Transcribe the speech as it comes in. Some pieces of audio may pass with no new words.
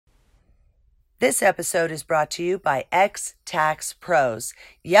This episode is brought to you by X-Tax Pros.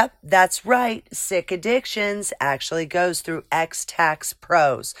 Yep, that's right. Sick Addictions actually goes through X-Tax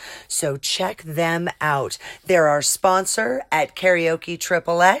Pros. So check them out. They're our sponsor at Karaoke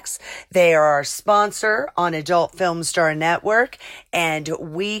XXX. They are our sponsor on Adult Film Star Network. And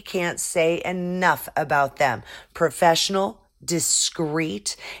we can't say enough about them. Professional,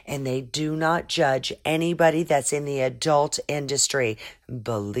 discreet, and they do not judge anybody that's in the adult industry.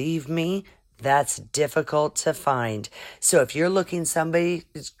 Believe me, that's difficult to find. So if you're looking somebody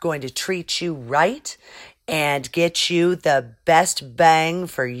who's going to treat you right and get you the best bang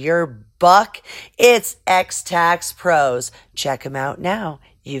for your buck, it's X-Tax Pros. Check them out now.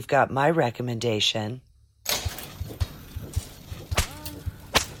 You've got my recommendation.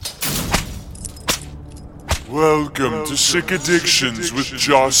 Welcome to Sick Addictions with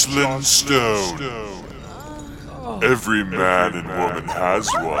Joclyn Stone. Every man and woman has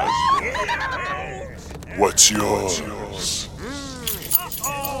one. What's yours?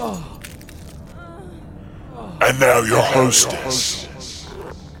 And now your hostess,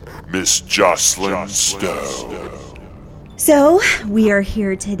 Miss Joclyn Stone. So, we are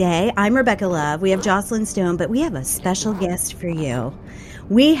here today. I'm Rebecca Love. We have Joclyn Stone, but we have a special guest for you.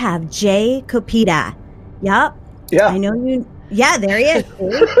 We have Jay Kopita. Yup. Yeah. I know you. Yeah, there he is.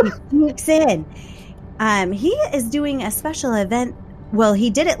 He sneaks in. He is doing a special event. Well, he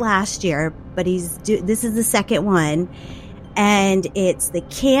did it last year, but this is the second one. And it's the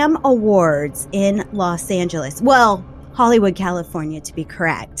Cam Awards in Los Angeles. Well, Hollywood, California, to be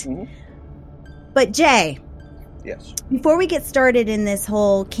correct. Mm-hmm. But Jay. Yes. Before we get started in this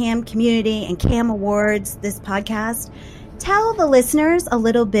whole Cam community and Cam Awards, this podcast, tell the listeners a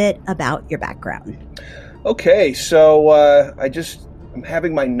little bit about your background. Okay, so I'm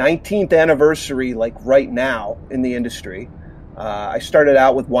having my 19th anniversary, like right now, in the industry. I started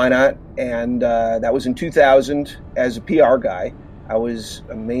out with YNOT, and that was in 2000 as a PR guy. I was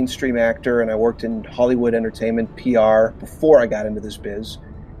a mainstream actor, and I worked in Hollywood entertainment PR before I got into this biz.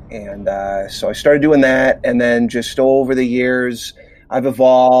 And so I started doing that, and then just over the years, I've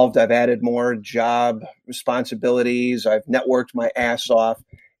evolved. I've added more job responsibilities. I've networked my ass off.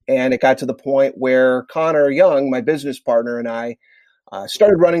 And it got to the point where Connor Young, my business partner, and I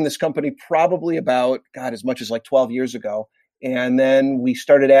started running this company probably about, as much as like 12 years ago. And then we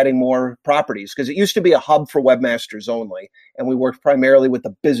started adding more properties because it used to be a hub for webmasters only. And we worked primarily with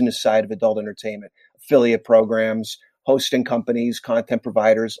the business side of adult entertainment, affiliate programs, hosting companies, content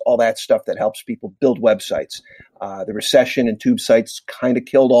providers, all that stuff that helps people build websites. The recession and tube sites kind of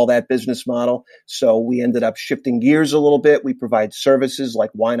killed all that business model. So we ended up shifting gears a little bit. We provide services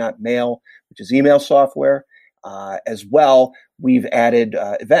like YNOT Mail, which is email software. As well, we've added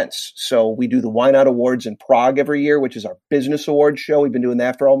events. So we do the YNOT Awards in Prague every year, which is our business awards show. We've been doing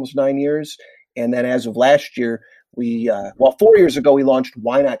that for almost 9 years. And then as of last year, 4 years ago, we launched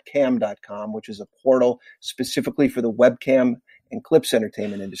YNOTcam.com, which is a portal specifically for the webcam and clips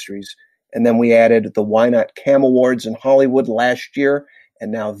entertainment industries. And then we added the YNOT Cam Awards in Hollywood last year.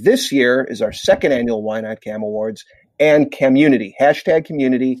 And now this year is our second annual YNOT Cam Awards. And Cammunity,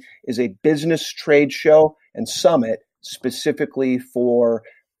 #Cammunity, is a business trade show and summit specifically for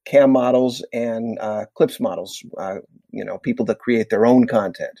cam models and clips models, people that create their own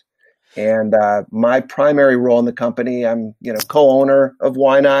content. And my primary role in the company, I'm co-owner of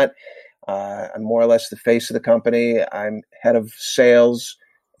YNOT. I'm more or less the face of the company. I'm head of sales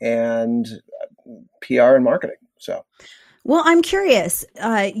and PR and marketing. So, well, I'm curious.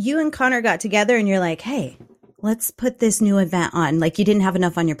 You and Connor got together and you're like, hey, let's put this new event on. Like you didn't have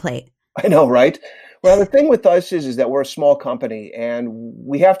enough on your plate. I know, right? Well, the thing with us is that we're a small company and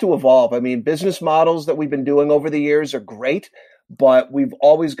we have to evolve. I mean, business models that we've been doing over the years are great, but we've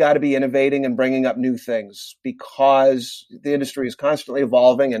always got to be innovating and bringing up new things because the industry is constantly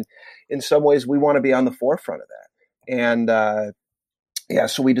evolving. And in some ways, we want to be on the forefront of that. And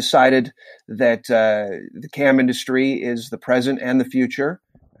so we decided that the cam industry is the present and the future.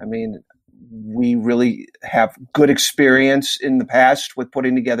 I mean, we really have good experience in the past with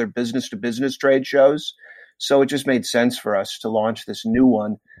putting together business-to-business trade shows. So it just made sense for us to launch this new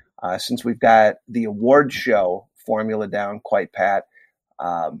one since we've got the award show formula down quite pat.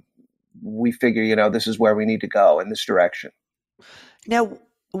 We figure, this is where we need to go in this direction. Now,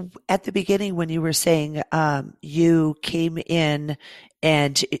 at the beginning when you were saying you came in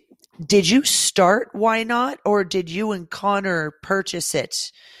and did you start YNOT or did you and Connor purchase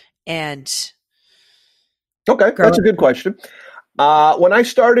it? Okay, that's a good question. When I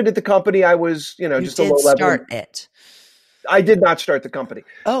started at the company, I was, just a low level. Start it. I did not start the company.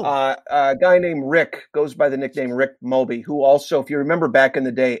 Oh. A guy named Rick goes by the nickname Rick Moby, who also, if you remember back in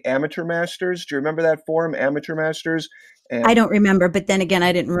the day, Amateur Masters. Do you remember that forum, Amateur Masters? And, I don't remember, but then again,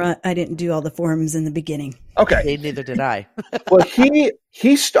 I didn't do all the forums in the beginning. Okay. Neither did I. Well,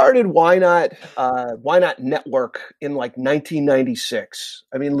 he started YNOT Network in like 1996.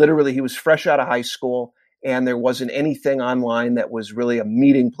 I mean, literally, he was fresh out of high school, and there wasn't anything online that was really a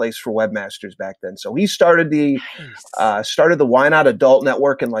meeting place for webmasters back then. So he started the YNOT Adult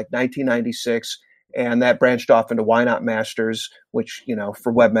Network in like 1996, and that branched off into YNOT Masters, which,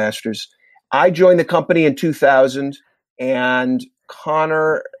 for webmasters. I joined the company in 2000, and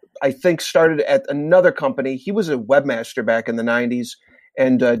Connor, I think, started at another company. He was a webmaster back in the 90s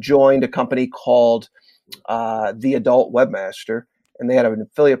and joined a company called the Adult Webmaster, and they had an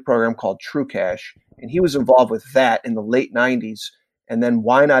affiliate program called True Cash, and he was involved with that in the late 90s, and then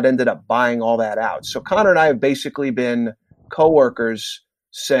YNOT ended up buying all that out. So Connor and I have basically been coworkers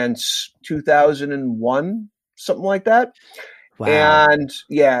since 2001, something like that. Wow. And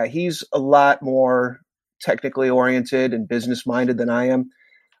yeah, he's a lot more technically oriented and business minded than I am.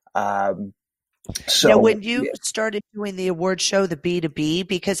 So now, when you started doing the award show, the B2B,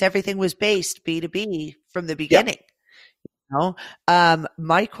 because everything was based B2B from the beginning.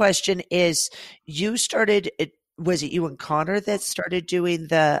 My question is, you started, was it you and Connor that started doing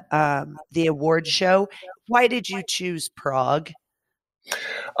the award show? Why did you choose Prague?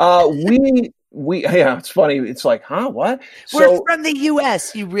 Yeah, it's funny. It's like, huh? What? We're from the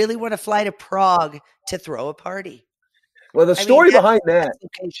U.S. You really want to fly to Prague to throw a party? Well, the story behind that,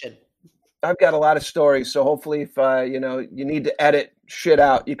 location. I've got a lot of stories. So hopefully, if you need to edit shit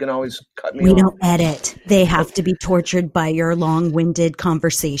out, you can always cut me off. We don't edit. They have to be tortured by your long-winded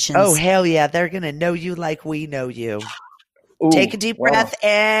conversations. Oh, hell yeah. They're going to know you like we know you. Ooh, take a deep breath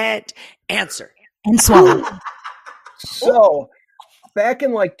and answer. And swallow. So back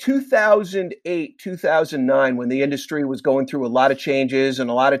in like 2008, 2009, when the industry was going through a lot of changes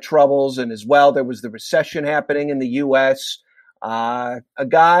and a lot of troubles, and as well, there was the recession happening in the U.S., a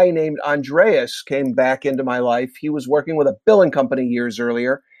guy named Andreas came back into my life. He was working with a billing company years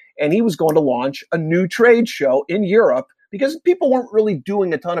earlier, and he was going to launch a new trade show in Europe because people weren't really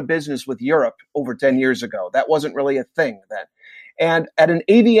doing a ton of business with Europe over 10 years ago. That wasn't really a thing then. And at an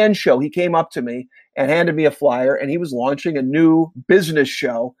AVN show, he came up to me and handed me a flyer, and he was launching a new business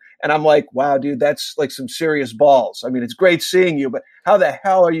show. And I'm like, wow, dude, that's like some serious balls. I mean, it's great seeing you, but how the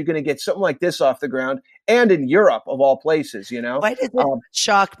hell are you going to get something like this off the ground and in Europe of all places, Why does it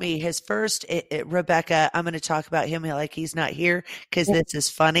shock me? His first, Rebecca, I'm going to talk about him like he's not here because this is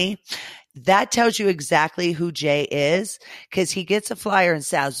funny. That tells you exactly who Jay is because he gets a flyer and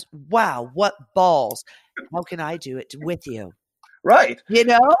says, wow, what balls. How can I do it with you? Right.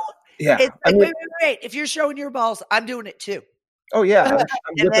 Yeah. It's like, wait. If you're showing your balls, I'm doing it too. Oh yeah. I'm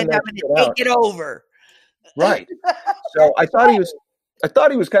and then I'm going to take it over. Right. So I thought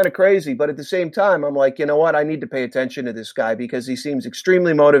he was kind of crazy, but at the same time, I'm like, you know what? I need to pay attention to this guy because he seems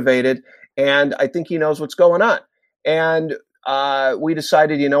extremely motivated, and I think he knows what's going on. And we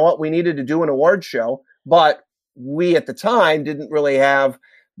decided, you know what? We needed to do an award show, but we at the time didn't really have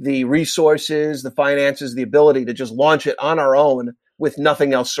the resources, the finances, the ability to just launch it on our own with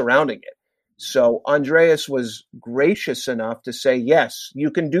nothing else surrounding it. So Andreas was gracious enough to say, yes, you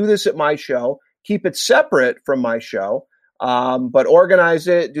can do this at my show, keep it separate from my show, but organize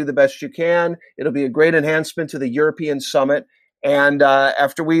it, do the best you can. It'll be a great enhancement to the European Summit. And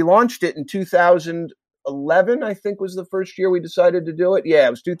after we launched it in 2011, I think was the first year we decided to do it. Yeah,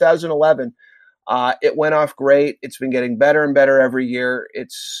 it was 2011. It went off great. It's been getting better and better every year.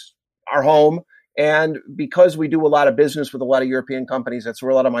 It's our home. And because we do a lot of business with a lot of European companies, that's where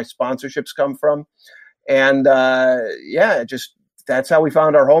a lot of my sponsorships come from. And that's how we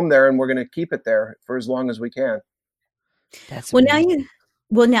found our home there. And we're going to keep it there for as long as we can. That's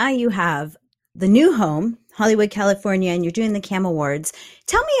now you have the new home, Hollywood, California, and you're doing the Cam Awards.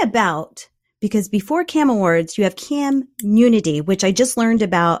 Tell me about, because before Cam Awards, you have Cammunity, which I just learned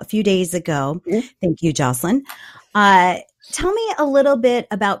about a few days ago. Mm-hmm. Thank you, Joclyn. Tell me a little bit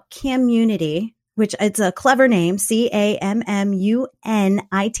about Cammunity, which it's a clever name, Cammunity.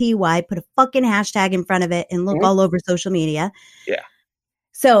 Put a fucking hashtag in front of it and look all over social media. Yeah.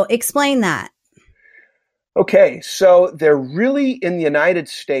 So explain that. Okay, so there really in the United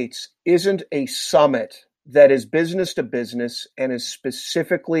States isn't a summit that is business to business and is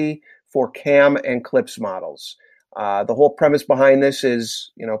specifically for cam and clips models. The whole premise behind this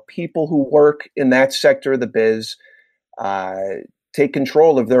is, people who work in that sector of the biz take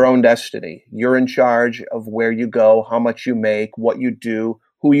control of their own destiny. You're in charge of where you go, how much you make, what you do,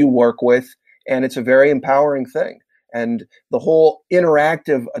 who you work with, and it's a very empowering thing. and the whole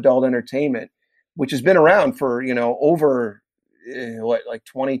interactive adult entertainment, which has been around for, over like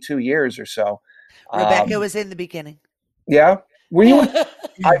 22 years or so. Rebecca was in the beginning. Yeah. Were you with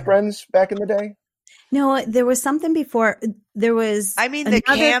iFriends back in the day? No, there was something before. There was. I mean, the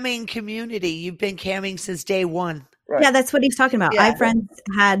camming community. You've been camming since day one. Right. Yeah, that's what he's talking about. Yeah. iFriends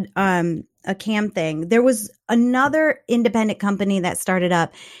had a cam thing. There was another independent company that started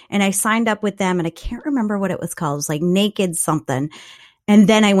up, and I signed up with them, and I can't remember what it was called. It was like Naked something. And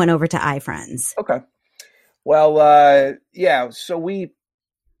then I went over to iFriends. Okay. Well, yeah. So we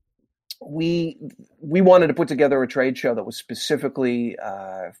wanted to put together a trade show that was specifically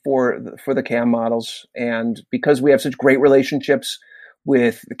for the cam models, and because we have such great relationships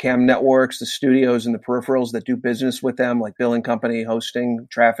with the cam networks, the studios, and the peripherals that do business with them, like billing company, hosting,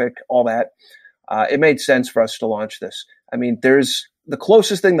 traffic, all that, it made sense for us to launch this. I mean, there's the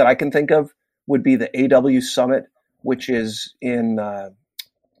closest thing that I can think of would be the AW Summit, which is in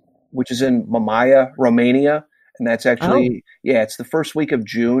Mamaia, Romania. And that's actually, it's the first week of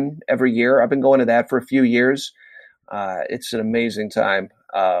June every year. I've been going to that for a few years. It's an amazing time.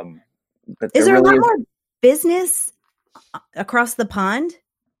 But is there really a lot more business across the pond?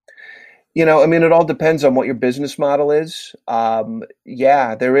 I mean, it all depends on what your business model is.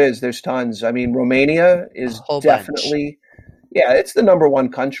 Yeah, there is. There's tons. I mean, Romania is definitely, it's the number one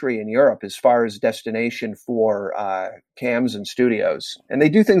country in Europe as far as destination for cams and studios. And they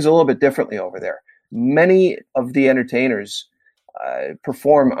do things a little bit differently over there. Many of the entertainers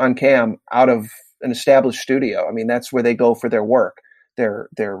perform on cam out of an established studio. I mean, that's where they go for their work, their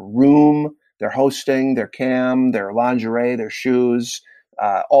room, their hosting, their cam, their lingerie, their shoes,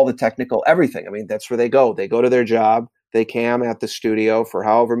 all the technical, everything. I mean, that's where they go. They go to their job, they cam at the studio for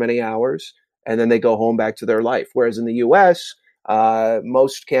however many hours, and then they go home back to their life. Whereas in the U.S.,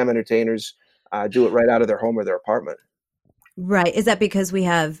 most cam entertainers do it right out of their home or their apartment. Right. Is that because we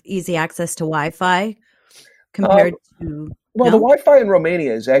have easy access to Wi-Fi compared to? Well, the Wi-Fi in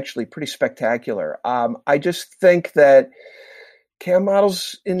Romania is actually pretty spectacular. I just think that cam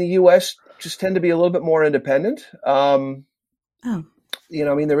models in the U.S. just tend to be a little bit more independent. I mean,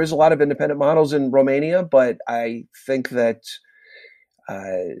 there is a lot of independent models in Romania, but I think that,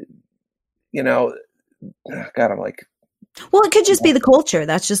 God, I'm like. Well, it could just be the culture.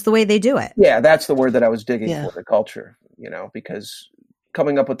 That's just the way they do it. Yeah, that's the word that I was digging for, the culture, because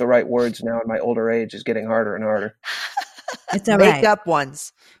coming up with the right words now in my older age is getting harder and harder. It's all right. Make up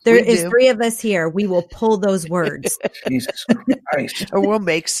ones. There is 3 of us here. We will pull those words. Jesus Christ. Or we'll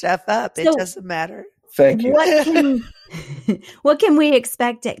make stuff up. It doesn't matter. Thank you. What can we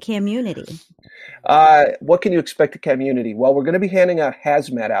expect at Cammunity? What can you expect at Cammunity? Well, we're going to be handing out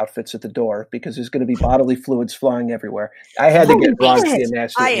hazmat outfits at the door because there's going to be bodily fluids flying everywhere. I had to get Bronzy and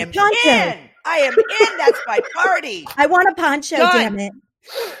nasty. I am in. That's my party. I want a poncho, damn it.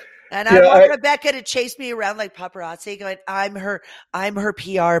 And I want Rebecca to chase me around like paparazzi going, I'm her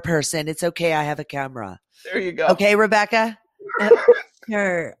PR person. It's okay. I have a camera. There you go. Okay, Rebecca?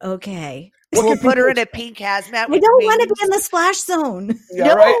 Sure. Okay. We'll put her in a pink hazmat. I don't want to be in the splash zone.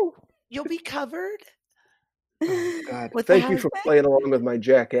 Yeah, right? You'll be covered. Oh, God. Thank you for playing along with my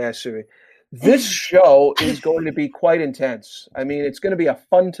jackassery. This show is going to be quite intense. I mean, it's going to be a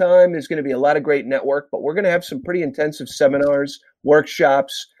fun time. There's going to be a lot of great network, but we're going to have some pretty intensive seminars,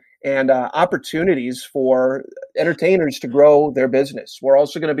 workshops, and opportunities for entertainers to grow their business. We're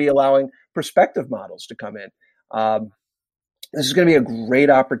also going to be allowing prospective models to come in. This is going to be a great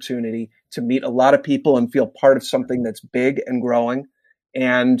opportunity to meet a lot of people and feel part of something that's big and growing,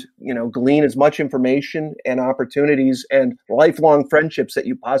 and glean as much information and opportunities and lifelong friendships that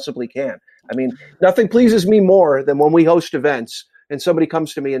you possibly can. I mean, nothing pleases me more than when we host events and somebody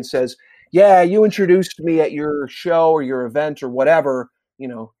comes to me and says, yeah, you introduced me at your show or your event or whatever,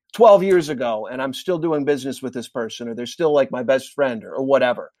 12 years ago, and I'm still doing business with this person, or they're still like my best friend or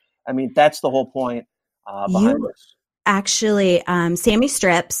whatever. I mean, that's the whole point behind this. Actually, Sammy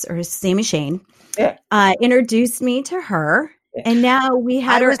Strips, or Sammy Shane, introduced me to her. Yeah. And now we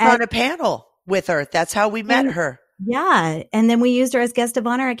had her on a panel with her. That's how we met her. Yeah. And then we used her as guest of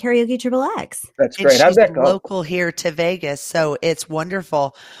honor at Karaoke XXX. That's great. How'd that go? Local here to Vegas. So it's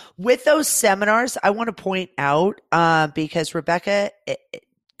wonderful. With those seminars, I want to point out, because Rebecca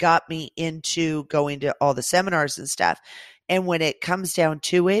got me into going to all the seminars and stuff. And when it comes down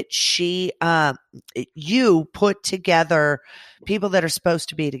to it, you put together people that are supposed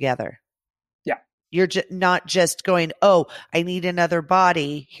to be together. Yeah. You're not just going, oh, I need another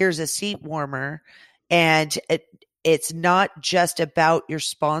body. Here's a seat warmer. And it's not just about your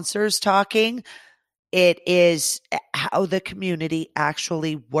sponsors talking. It is how the community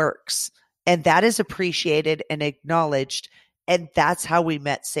actually works. And that is appreciated and acknowledged. And that's how we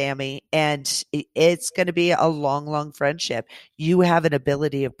met Sammy. And it's going to be a long, long friendship. You have an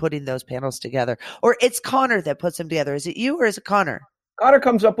ability of putting those panels together. Or it's Connor that puts them together. Is it you or is it Connor? Connor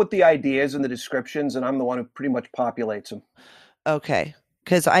comes up with the ideas and the descriptions, and I'm the one who pretty much populates them. Okay.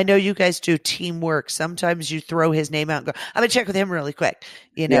 Because I know you guys do teamwork. Sometimes you throw his name out and go, I'm going to check with him really quick.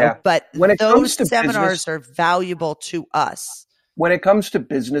 But when those seminars are valuable to us. When it comes to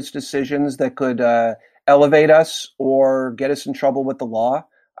business decisions that could elevate us or get us in trouble with the law,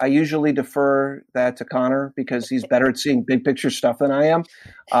 I usually defer that to Connor because he's better at seeing big picture stuff than I am.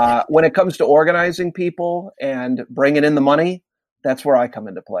 When it comes to organizing people and bringing in the money, that's where I come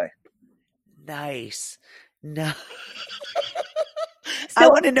into play. Nice. No. I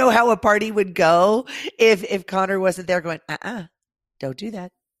want to know how a party would go if Connor wasn't there going, don't do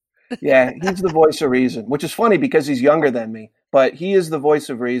that. Yeah, he's the voice of reason, which is funny because he's younger than me, but he is the voice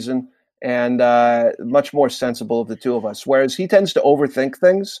of reason and much more sensible of the two of us. Whereas he tends to overthink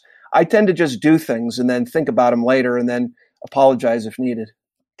things. I tend to just do things and then think about them later and then apologize if needed.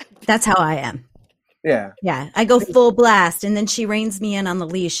 That's how I am. Yeah. Yeah. I go full blast and then she reins me in on the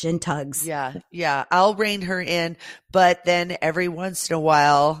leash and tugs. Yeah. Yeah. I'll rein her in. But then every once in a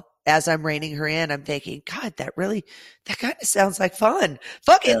while, as I'm reining her in, I'm thinking, God, that kind of sounds like fun.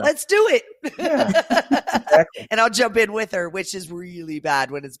 Fuck it. Let's do it. Yeah. Exactly. And I'll jump in with her, which is really bad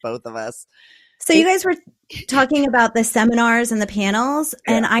when it's both of us. So you guys were talking about the seminars and the panels,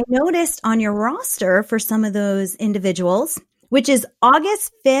 and I noticed on your roster for some of those individuals, which is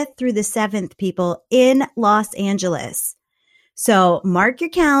August 5th through the 7th, people in Los Angeles. So mark your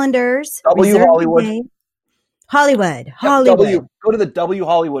calendars. W Hollywood. Hollywood. Go to the W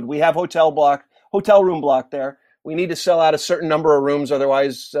Hollywood. We have hotel room block there. We need to sell out a certain number of rooms.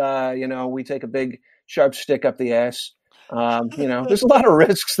 Otherwise, we take a big sharp stick up the ass. There's a lot of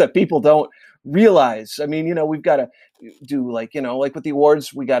risks that people don't realize. I mean, we've got to do like with the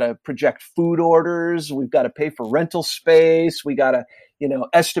awards, we got to project food orders. We've got to pay for rental space. We got to,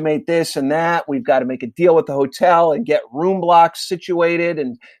 estimate this and that. We've got to make a deal with the hotel and get room blocks situated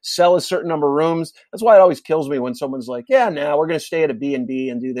and sell a certain number of rooms. That's why it always kills me when someone's like, yeah, now we're going to stay at a B&B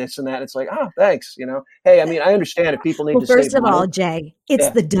and do this and that. It's like, oh, thanks. Hey, I mean, I understand if people need to first save of money. all, Jay, it's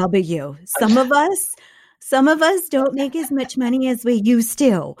the W. Some of us don't make as much money as we used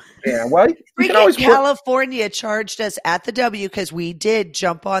to. Yeah, well, freaking California charged us at the W because we did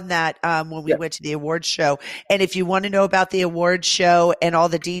jump on that when we went to the awards show. And if you want to know about the awards show and all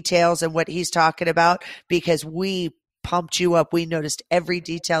the details and what he's talking about, because we pumped you up, we noticed every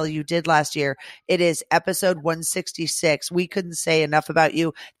detail you did last year. It is episode 166. We couldn't say enough about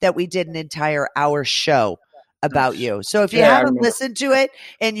you that we did an entire hour show about you. So if you haven't listened to it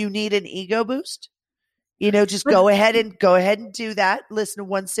and you need an ego boost, just go ahead and do that. Listen to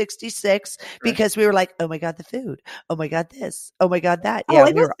 166 because we were like, oh my God, the food. Oh my God, this. Oh my God, that. Yeah,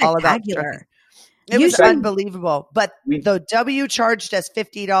 we were all about it. It was unbelievable. But the W charged us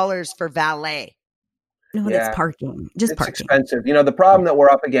 $50 for valet. No, that's parking. It's parking. Expensive. The problem that we're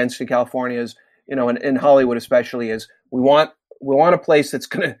up against in California is, in Hollywood especially, is we want a place that's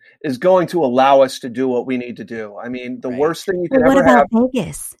is going to allow us to do what we need to do. I mean, the worst thing you can ever have. What about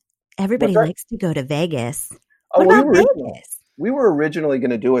Vegas? Everybody likes to go to Vegas. What about Vegas? We were originally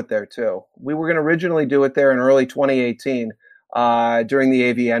going to do it there too. We were going to originally do it there in early 2018 during the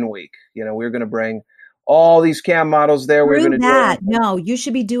AVN week. We were going to bring all these cam models there. We were going to do it. No, you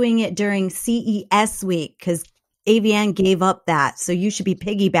should be doing it during CES week because AVN gave up that. So you should be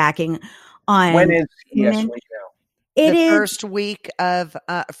piggybacking on. When is CES week now? It is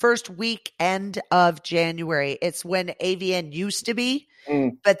first weekend of January. It's when AVN used to be,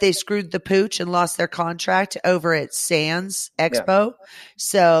 but they screwed the pooch and lost their contract over at Sands Expo. Yeah.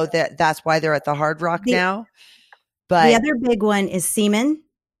 So that's why they're at the Hard Rock now. But the other big one is Seaman.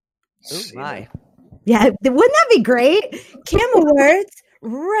 Oh my. Yeah, wouldn't that be great? Cam Awards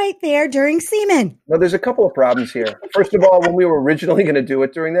right there during Seaman. Well, there's a couple of problems here. First of all, when we were originally going to do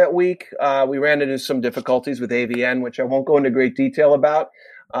it during that week, we ran into some difficulties with AVN, which I won't go into great detail about.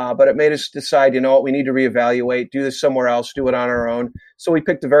 But it made us decide, we need to reevaluate, do this somewhere else, do it on our own. So we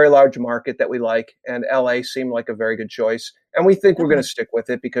picked a very large market that we like, and LA seemed like a very good choice. And we think we're going to stick with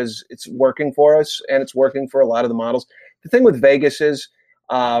it because it's working for us and it's working for a lot of the models. The thing with Vegas is,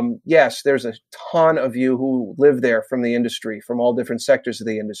 yes, there's a ton of you who live there from the industry, from all different sectors of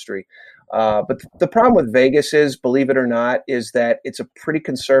the industry. But the problem with Vegas is, believe it or not, is that it's a pretty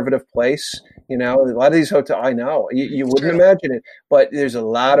conservative place. A lot of these hotels, I know you wouldn't imagine it, but there's a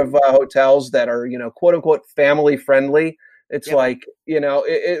lot of hotels that are, quote unquote, family friendly. It's like,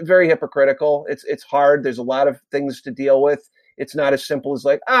 very hypocritical. It's hard. There's a lot of things to deal with. it's not as simple as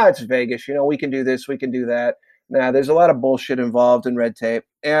like, it's Vegas, we can do this, we can do that. Nah, there's a lot of bullshit involved in red tape.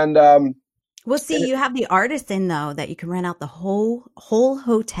 And well, see, you have the artisan though that you can rent out the whole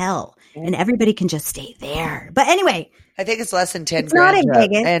hotel, and everybody can just stay there. But anyway, I think it's less than 10 it's not grand. in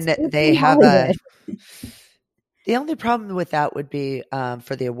Vegas, And it's they in have Hollywood. the only problem with that would be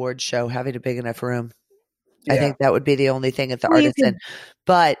for the awards show having a big enough room. Yeah. I think that would be the only thing at the Well, you artisan.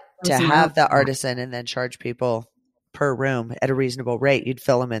 But to some have the else. artisan and then charge people per room at a reasonable rate, you'd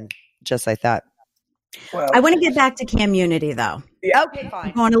fill them in just like that. well, I want to get back to Cammunity though. Yeah. Okay,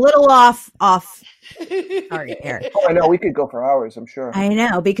 fine. Going a little off target here. Oh, I know. We could go for hours, I'm sure. I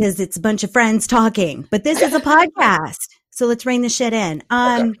know, because it's a bunch of friends talking, but this is a podcast. So let's rein the shit in.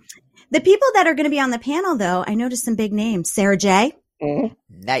 Okay. The people that are going to be on the panel though, I noticed some big names. Sarah J. Mhm.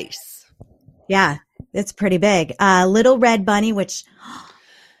 Nice. Yeah, it's pretty big. Little Red Bunny, which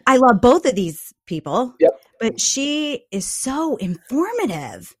I love both of these people. Yep. But she is so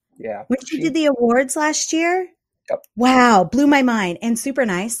informative. Yeah. When she did the awards last year, Yep. wow, blew my mind, and super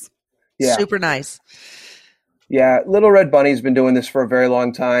nice. Yeah. Super nice. Yeah, Little Red Bunny's been doing this for a very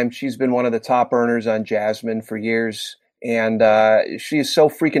long time. She's been one of the top earners on Jasmine for years. And she is so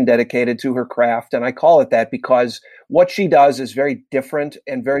freaking dedicated to her craft. And I call it that because what she does is very different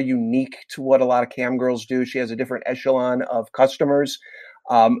and very unique to what a lot of cam girls do. She has a different echelon of customers.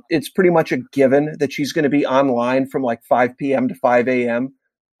 It's pretty much a given that she's going to be online from like 5 p.m. to 5 a.m.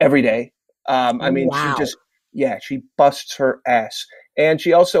 every day. I mean, Wow. she busts her ass. And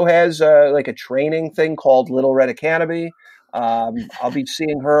she also has like a training thing called Little Red Academy. I'll be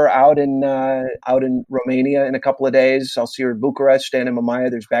seeing her out in Romania in a couple of days. I'll see her in Bucharest and in Mamaia.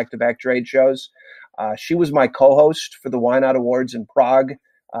 There's back-to-back trade shows. She was my co-host for the YNOT Awards in Prague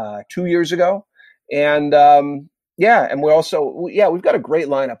 2 years ago. And and we're also, we've got a great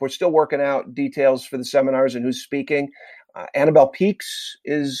lineup. We're still working out details for the seminars and who's speaking. Annabelle Peaks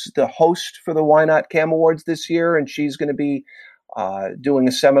is the host for the YNOT Cam Awards this year, and she's going to be doing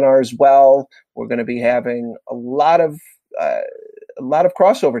a seminar as well. We're going to be having a lot of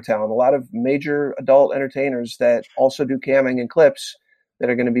crossover talent, a lot of major adult entertainers that also do camming and clips that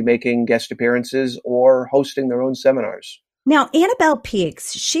are going to be making guest appearances or hosting their own seminars. Now, Annabelle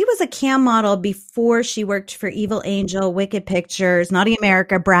Peaks, she was a cam model before she worked for Evil Angel, Wicked Pictures, Naughty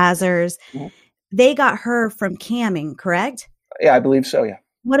America, Brazzers. Mm-hmm. They got her from camming, correct? Yeah, I believe so, yeah.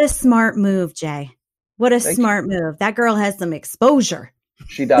 What a smart move, Jay. What a smart move. That girl has some exposure.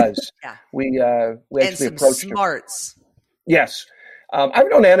 She does. Yeah. We And actually some approached her. smarts. Yes. I've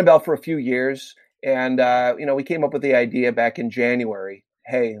known Annabelle for a few years, and we came up with the idea back in January.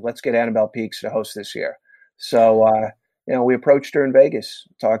 Hey, let's get Annabelle Peaks to host this year. So, we approached her in Vegas,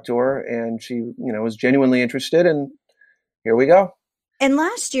 talked to her, and she, was genuinely interested, and here we go. And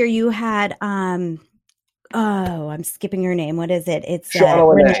last year you had, I'm skipping her name. What is it? It's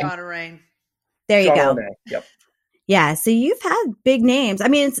Shauna Renee. Lene. Shauna Rain. There you Shauna go. Lene. Yep. Yeah. So you've had big names. I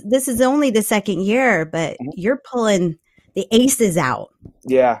mean, this is only the second year, but you're pulling the aces out.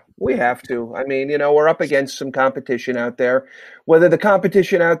 Yeah, we have to. I mean, we're up against some competition out there. Whether the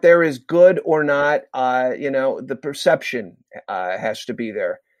competition out there is good or not, the perception has to be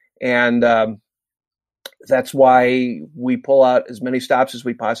there. And that's why we pull out as many stops as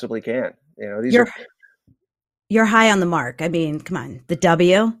we possibly can. You're high on the mark. I mean, come on, the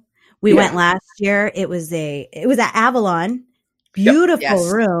W. We went last year. It was at Avalon, beautiful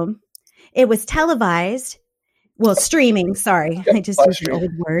Yes. room. It was televised. Well, streaming. Sorry, I just used an old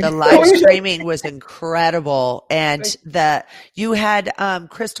word. The live streaming was incredible, and you had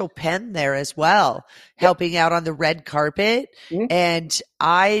Crystal Penn there as well, helping out on the red carpet. Mm-hmm. And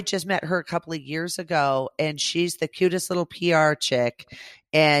I just met her a couple of years ago, and she's the cutest little PR chick,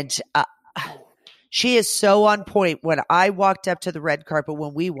 and she is so on point. When we walked up to the red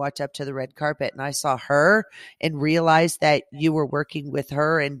carpet and I saw her and realized that you were working with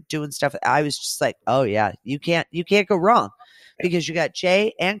her and doing stuff, I was just like, oh yeah, you can't go wrong, because you got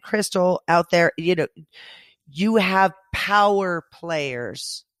Jay and Crystal out there. You have power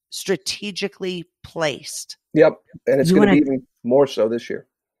players strategically placed. Yep. And it's going to be even more so this year.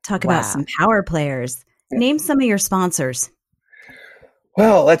 Talk about some power players. Name some of your sponsors.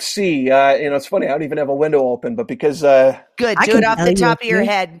 Well, let's see. It's funny. I don't even have a window open, but because Good, do it off the top of your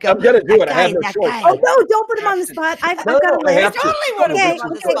head. Go. I'm gonna do it. I have no choice. Oh no! Don't put him on the spot. I've got a list. I have to. Totally want to put him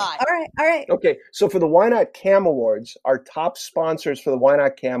on the Okay. spot. All right. Okay, so for the YNOT Cam Awards, our top sponsors for the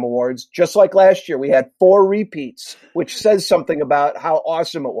YNOT Cam Awards, just like last year, we had 4 repeats, which says something about how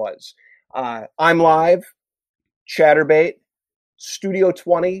awesome it was. I'm Live, Chatterbait, Studio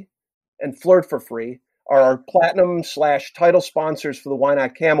 20, and Flirt for Free are our platinum/title sponsors for the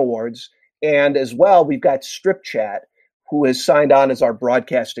YNOT Cam Awards. And as well, we've got Strip Chat, who has signed on as our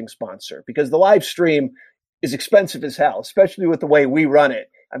broadcasting sponsor, because the live stream is expensive as hell, especially with the way we run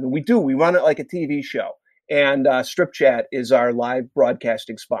it. I mean, we run it like a TV show. And Strip Chat is our live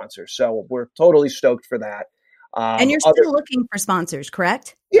broadcasting sponsor. So we're totally stoked for that. And you're still looking for sponsors,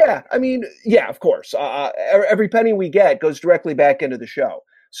 correct? Yeah. I mean, yeah, of course. Every penny we get goes directly back into the show.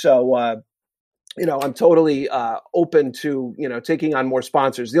 So, I'm totally open to, taking on more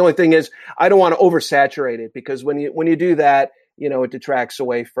sponsors. The only thing is I don't want to oversaturate it, because when you do that, it detracts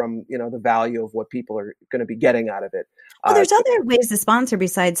away from, the value of what people are going to be getting out of it. Well, there's other ways to sponsor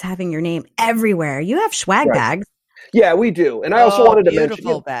besides having your name everywhere. You have swag bags. Yeah, we do. And I also wanted to mention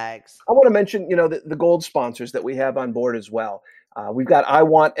beautiful bags. I want to mention, the gold sponsors that we have on board as well. We've got I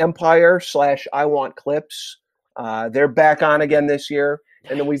Want Empire / I Want Clips. They're back on again this year.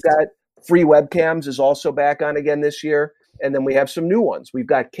 And then we've got Free Webcams is also back on again this year. And then we have some new ones. We've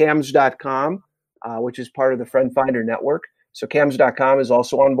got cams.com, which is part of the Friend Finder network. So cams.com is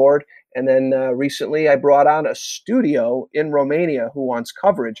also on board. And then recently I brought on a studio in Romania who wants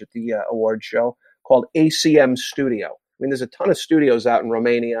coverage at the award show called ACM Studio. I mean, there's a ton of studios out in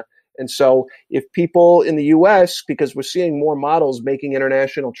Romania. And so if people in the U.S., because we're seeing more models making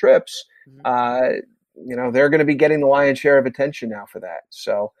international trips, they're going to be getting the lion's share of attention now for that.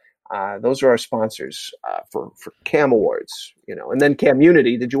 So those are our sponsors for Cam Awards, and then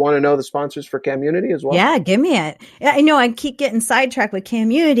Cammunity. Did you want to know the sponsors for Cammunity as well? Yeah, give me it. I know I keep getting sidetracked with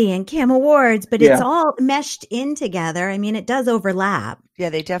Cammunity and Cam Awards, but it's all meshed in together. I mean, it does overlap. Yeah,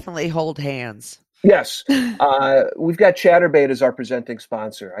 they definitely hold hands. Yes. We've got Chatterbait as our presenting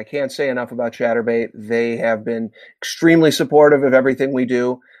sponsor. I can't say enough about Chatterbait. They have been extremely supportive of everything we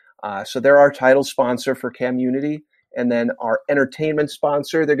do. So they're our title sponsor for Cammunity. And then our entertainment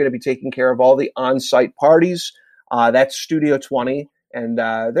sponsor, they're going to be taking care of all the on-site parties. That's Studio 20. And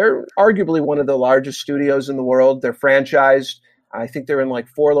they're arguably one of the largest studios in the world. They're franchised. I think they're in like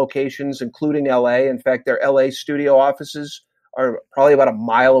 4 locations, including LA. In fact, their LA studio offices are probably about a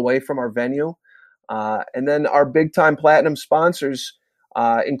mile away from our venue. And then our big-time platinum sponsors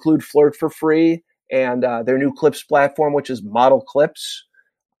include Flirt for Free and their new Clips platform, which is Model Clips.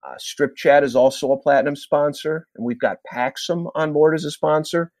 Strip Chat is also a platinum sponsor, and we've got Paxum on board as a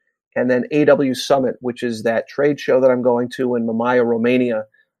sponsor, and then AW Summit, which is that trade show that I'm going to in Mamaia, Romania,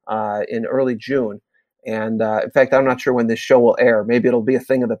 in early June. And in fact, I'm not sure when this show will air. Maybe it'll be a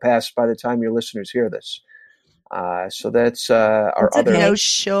thing of the past by the time your listeners hear this. So that's our other. No,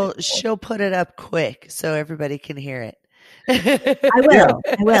 she'll put it up quick so everybody can hear it. I will.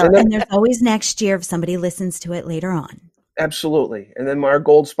 And there's always next year if somebody listens to it later on. Absolutely. And then our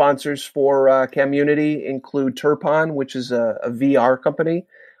gold sponsors for Cammunity include Turpon, which is a VR company,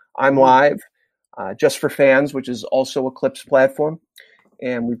 I'm Live, Just for Fans, which is also a Clips platform.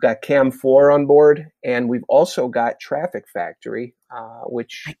 And we've got Cam4 on board. And we've also got Traffic Factory,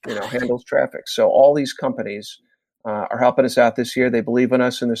 which handles traffic. So all these companies are helping us out this year. They believe in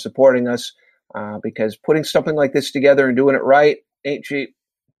us and they're supporting us because putting something like this together and doing it right ain't cheap.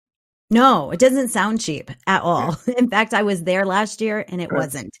 No, it doesn't sound cheap at all. In fact, I was there last year and it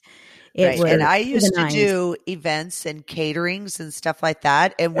wasn't. And I used to do events and caterings and stuff like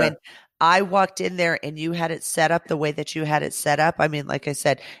that. And when I walked in there and you had it set up the way that you had it set up, I mean, like I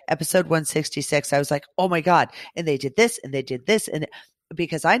said, episode 166, I was like, oh my God. And they did this and they did this. And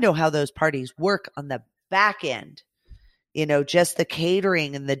because I know how those parties work on the back end. Just the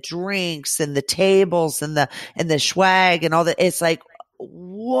catering and the drinks and the tables and the swag and all that. It's like,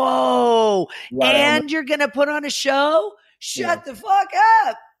 whoa. Wow. And you're going to put on a show? Shut the fuck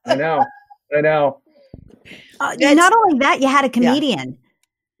up. I know. Not only that, you had a comedian.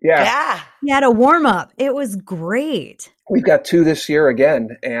 Yeah. You had a warm up. It was great. We've got 2 this year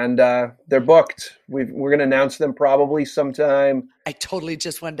again, and they're booked. We're going to announce them probably sometime. I totally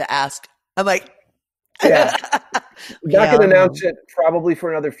just wanted to ask. I'm like, yeah. We're not going to announce it probably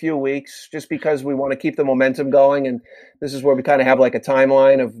for another few weeks just because we want to keep the momentum going. And this is where we kind of have like a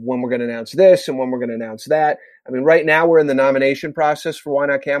timeline of when we're going to announce this and when we're going to announce that. I mean, right now we're in the nomination process for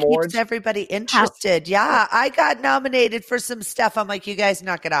YNOT Cam Awards. Keeps everybody interested. Yeah, I got nominated for some stuff. I'm like, you guys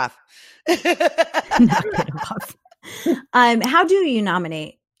knock it off. Knock it off. How do you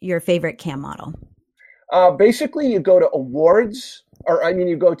nominate your favorite cam model? Basically, you go to awards,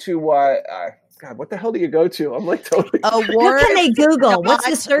 you go to God, what the hell do you go to? I'm like totally. Awards. What can they Google? What's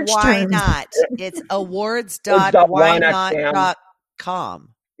the search term? Why not? It's awards.ynot.com.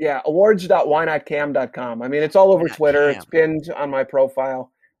 Yeah, awards.ynotcam.com. I mean, it's all over Twitter. It's pinned on my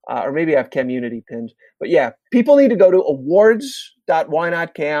profile, or maybe I have Cammunity pinned. But yeah, people need to go to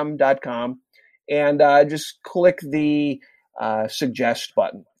awards.ynotcam.com and just click the suggest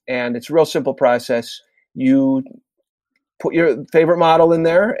button. And it's a real simple process. You put your favorite model in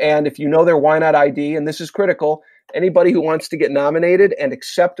there. And if you know their YNOT ID, and this is critical, anybody who wants to get nominated and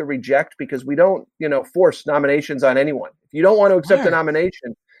accept or reject, because we don't, force nominations on anyone. If you don't want to accept a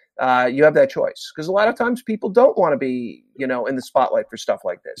nomination, you have that choice, because a lot of times people don't want to be, in the spotlight for stuff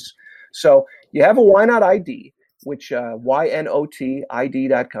like this. So you have a YNOT ID, which YNOTID.com.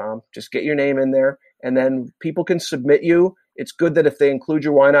 Just get your name in there, and then people can submit you. It's good that if they include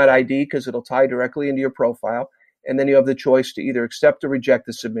your YNOT ID, because it'll tie directly into your profile, and then you have the choice to either accept or reject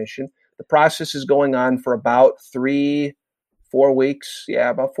the submission. The process is going on for about 4 weeks. Yeah,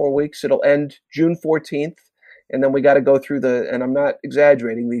 about 4 weeks. It'll end June 14th. And then we got to go through and I'm not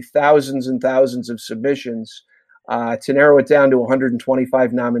exaggerating, the thousands and thousands of submissions to narrow it down to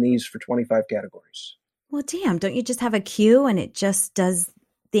 125 nominees for 25 categories. Well, damn, don't you just have a queue and it just does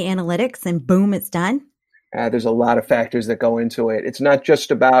the analytics and boom, it's done? There's a lot of factors that go into it. It's not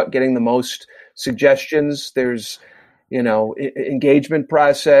just about getting the most suggestions. There's, engagement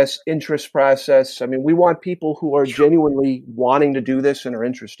process, interest process. I mean, we want people who are genuinely wanting to do this and are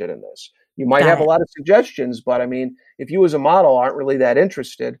interested in this. You might have a lot of suggestions, but I mean, if you as a model aren't really that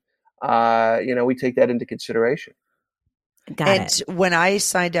interested, we take that into consideration. And when I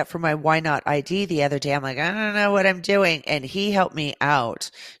signed up for my YNOT ID the other day, I'm like, I don't know what I'm doing. And he helped me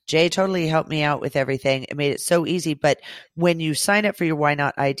out. Jay totally helped me out with everything. It made it so easy. But when you sign up for your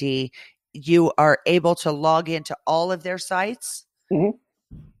YNOT ID, you are able to log into all of their sites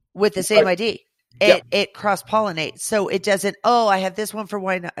with the same ID. It cross-pollinates. So it doesn't, I have this one for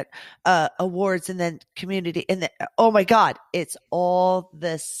YNOT awards and then community. And then, oh my God, it's all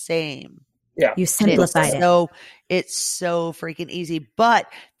the same. Yeah. You simplified it. So it's so freaking easy. But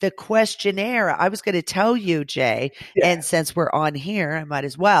the questionnaire, I was going to tell you, Jay, and since we're on here, I might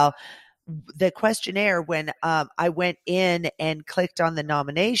as well. The questionnaire, when I went in and clicked on the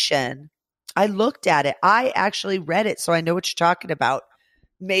nomination, I looked at it. I actually read it, so I know what you're talking about.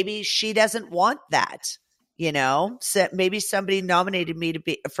 Maybe she doesn't want that, So maybe somebody nominated me to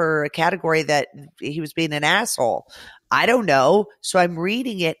be for a category that he was being an asshole. I don't know. So I'm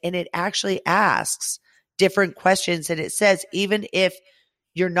reading it, and it actually asks different questions. And it says, even if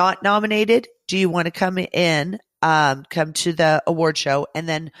you're not nominated, do you want to come in, come to the award show? And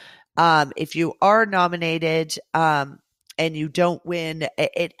then if you are nominated, and you don't win,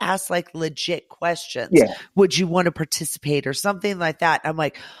 it asks like legit questions. Yeah. Would you want to participate or something like that? I'm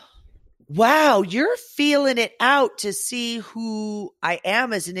like, wow, you're feeling it out to see who I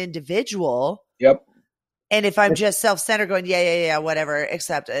am as an individual. Yep. And if I'm just self-centered going, yeah, whatever,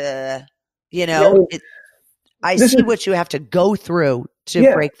 except, I see what you have to go through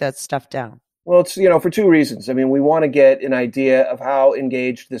to break that stuff down. Well, it's, for two reasons. I mean, we want to get an idea of how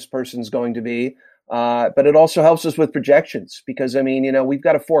engaged this person's going to be. But it also helps us with projections because, I mean, we've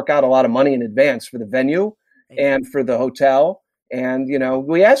got to fork out a lot of money in advance for the venue and for the hotel. And,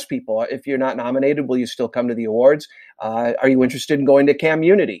 we ask people, if you're not nominated, will you still come to the awards? Are you interested in going to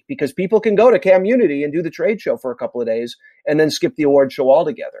Cammunity? Because people can go to Cammunity and do the trade show for a couple of days and then skip the award show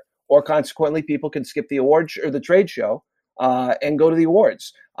altogether. Or consequently, people can skip the or the trade show and go to the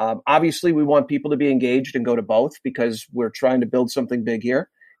awards. Obviously, we want people to be engaged and go to both because we're trying to build something big here.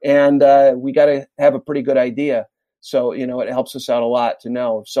 And we got to have a pretty good idea. So, it helps us out a lot to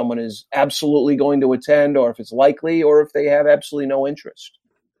know if someone is absolutely going to attend or if it's likely or if they have absolutely no interest.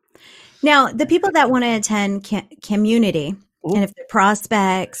 Now, the people that want to attend Cammunity, and if they're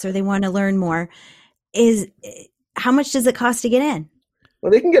prospects or they want to learn more, how much does it cost to get in?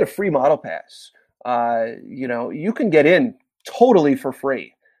 Well, they can get a free model pass. You can get in totally for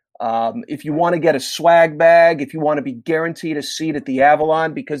free. If you want to get a swag bag, if you want to be guaranteed a seat at the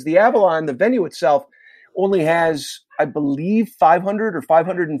Avalon, because the Avalon, the venue itself, only has, I believe, 500 or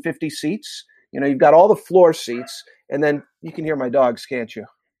 550 seats. You've got all the floor seats, and then you can hear my dogs, can't you?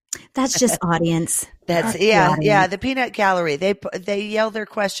 That's just audience. That's the peanut gallery. They yell their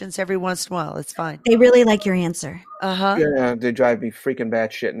questions every once in a while. It's fine. They really like your answer. Yeah, they drive me freaking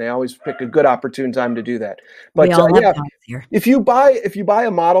batshit, and they always pick a good opportune time to do that. But we all have dogs here. If you buy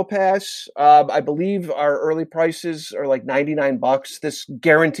a model pass, I believe our early prices are like $99. This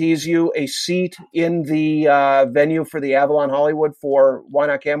guarantees you a seat in the venue for the Avalon Hollywood for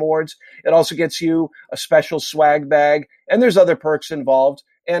YNOT Cam Awards. It also gets you a special swag bag, and there's other perks involved.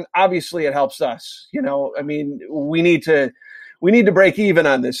 And obviously it helps us, I mean, we need to break even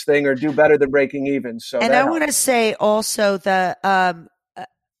on this thing or do better than breaking even. So, and I want to say also that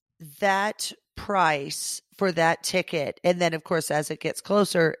price for that ticket. And then of course, as it gets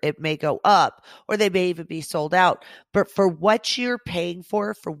closer, it may go up or they may even be sold out, but for what you're paying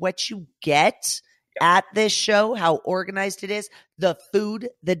for what you get at this show, how organized it is, the food,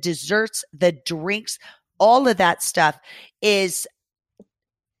 the desserts, the drinks, all of that stuff is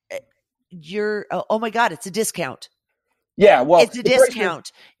oh my God, it's a discount. Yeah, well, it's a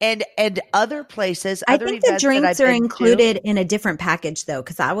discount. And other places, I other think the events that drinks I've are been included to, in a different package though,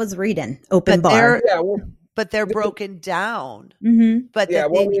 because I was reading open but bar. but they're broken down. Mm-hmm. But the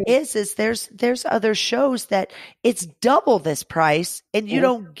thing is there's other shows that it's double this price, and you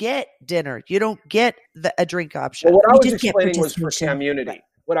don't get dinner, you don't get a drink option. Well, what I was just get explaining was for participation. Cammunity. Right.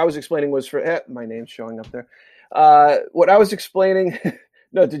 What I was explaining was for my name's showing up there. What I was explaining.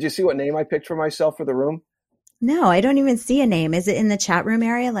 No, did you see what name I picked for myself for the room? No, I don't even see a name. Is it in the chat room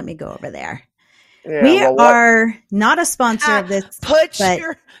area? Let me go over there. Yeah, We are not a sponsor of this,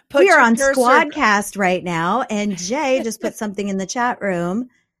 we are on cursor. Squadcast right now, and Jay just put something in the chat room.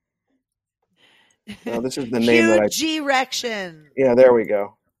 No, this is the name that I. G-Rection. Yeah, there we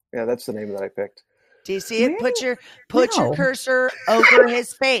go. Yeah, that's the name that I picked. Do you see it? Put your cursor over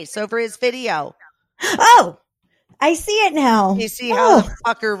his face, over his video. Oh, I see it now. Do you see how the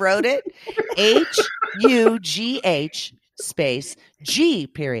fucker wrote it? HUGH space G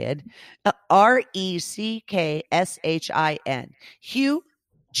period RECKSHIN. Hugh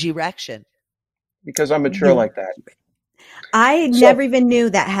G-Rection. Because I'm mature like that. I never even knew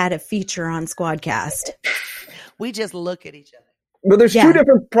that had a feature on Squadcast. We just look at each other. Well, there's two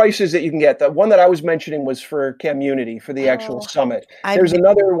different prices that you can get. The one that I was mentioning was for Cammunity, for the actual summit. There's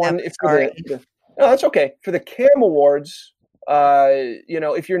another one no, that's okay. For the Cam Awards,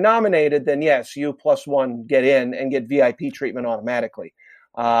 if you're nominated, then yes, you plus one get in and get VIP treatment automatically.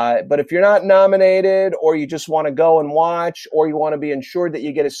 But if you're not nominated, or you just want to go and watch, or you want to be ensured that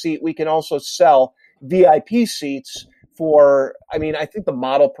you get a seat, we can also sell VIP seats for, I think the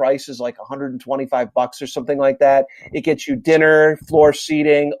model price is like $125 or something like that. It gets you dinner, floor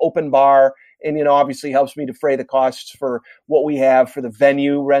seating, open bar, and, obviously helps me defray the costs for what we have for the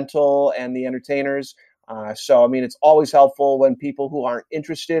venue rental and the entertainers. So it's always helpful when people who aren't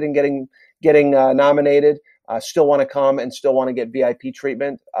interested in getting nominated still want to come and still want to get VIP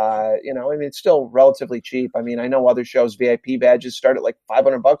treatment. It's still relatively cheap. I know other shows VIP badges start at like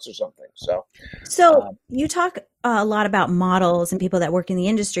 $500 or something. So you talk a lot about models and people that work in the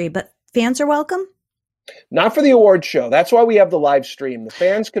industry, but fans are welcome? Not for the award show. That's why we have the live stream. The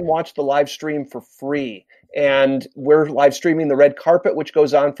fans can watch the live stream for free. And we're live streaming the red carpet, which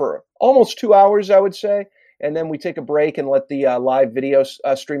goes on for almost 2 hours, I would say. And then we take a break and let the live video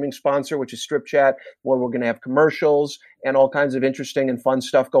streaming sponsor, which is Strip Chat, where we're going to have commercials and all kinds of interesting and fun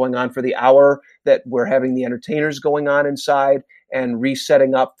stuff going on for the hour that we're having the entertainers going on inside and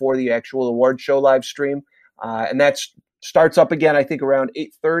resetting up for the actual award show live stream. And that starts up again, I think, around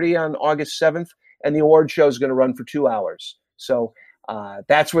 8:30 on August 7th. And the award show is going to run for 2 hours. So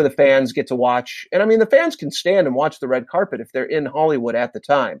that's where the fans get to watch. And the fans can stand and watch the red carpet if they're in Hollywood at the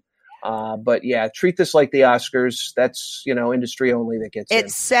time. But yeah, treat this like the Oscars. That's, industry only that gets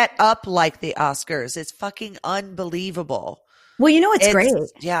It's set up like the Oscars. It's fucking unbelievable. Well, it's great.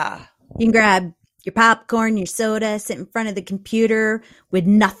 Yeah. You can grab your popcorn, your soda, sit in front of the computer with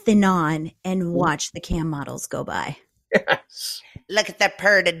nothing on and watch the cam models go by. Yes. Look at their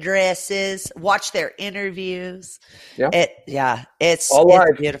pretty dresses. Watch their interviews. Yeah. It's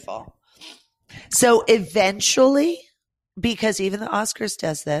beautiful. So eventually, because even the Oscars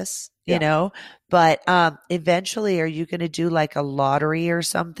does this, but eventually, are you going to do like a lottery or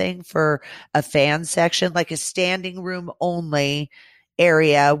something for a fan section, like a standing room only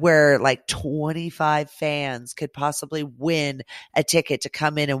area where like 25 fans could possibly win a ticket to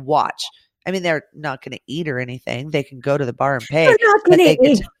come in and watch? They're not going to eat or anything. They can go to the bar and pay. They're not going to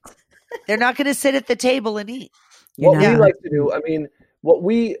eat. They're not going to sit at the table and eat. What we like to do,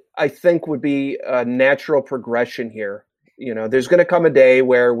 what I think would be a natural progression here, there's going to come a day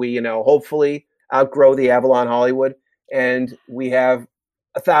where we, hopefully outgrow the Avalon Hollywood, and we have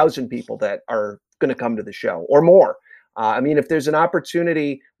 1,000 people that are going to come to the show or more. If there's an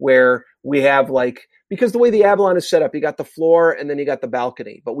opportunity where we have because the way the Avalon is set up, you got the floor and then you got the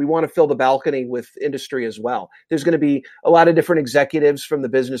balcony, but we want to fill the balcony with industry as well. There's going to be a lot of different executives from the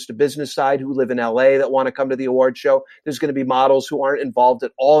business to business side who live in LA that want to come to the award show. There's going to be models who aren't involved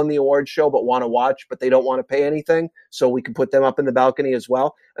at all in the award show, but want to watch, but they don't want to pay anything. So we can put them up in the balcony as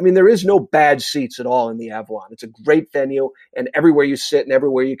well. There is no bad seats at all in the Avalon. It's a great venue, and everywhere you sit and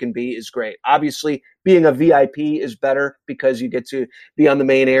everywhere you can be is great. Obviously, being a VIP is better because you get to be on the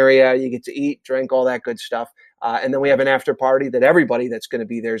main area. You get to eat, drink, all that good stuff. And then we have an after party that everybody that's going to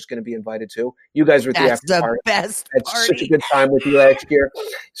be there is going to be invited to. You guys were at the after party. Best That's party. such a good time with you last year.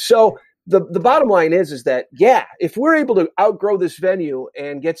 So the bottom line is that, if we're able to outgrow this venue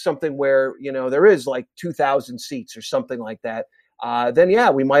and get something where, there is like 2,000 seats or something like that, then yeah,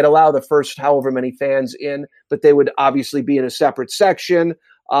 we might allow the first however many fans in, but they would obviously be in a separate section.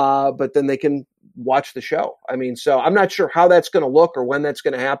 But then they can watch the show. I mean, so I'm not sure how that's going to look or when that's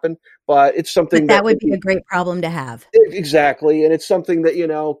going to happen, but it's something that would be a great problem to have. Exactly. And it's something that,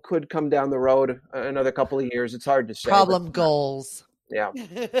 could come down the road another couple of years. It's hard to say. Goals. Yeah,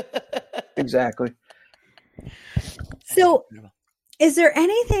 exactly. So is there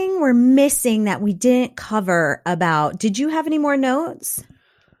anything we're missing that we didn't cover about? Did you have any more notes?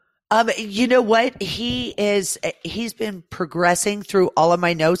 You know what? He's been progressing through all of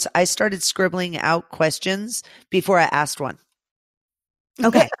my notes. I started scribbling out questions before I asked one.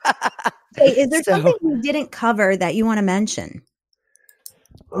 Okay. Is there something we didn't cover that you want to mention?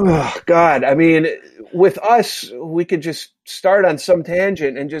 Oh, God. I mean, with us, we could just start on some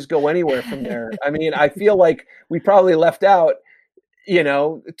tangent and just go anywhere from there. I mean, I feel like we probably left out,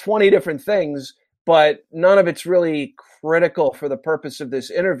 20 different things, but none of it's really critical for the purpose of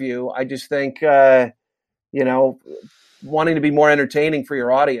this interview. I just think, wanting to be more entertaining for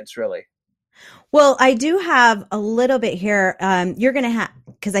your audience, really. Well, I do have a little bit here. You're going to have,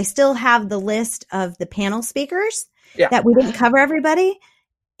 because I still have the list of the panel speakers that we didn't cover everybody.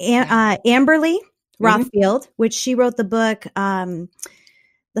 Amberly Rothfield, which she wrote the book,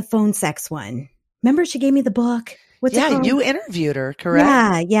 the phone sex one. Remember she gave me the book? What's it called? You interviewed her,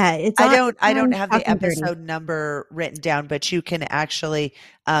 correct? Yeah. It's I don't have the episode number written down, but you can actually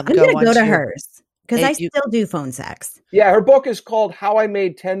I'm going to go to hers because I still do phone sex. Yeah, her book is called How I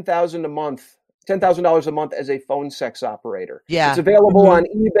Made $10,000 a month as a phone sex operator. Yeah. It's available on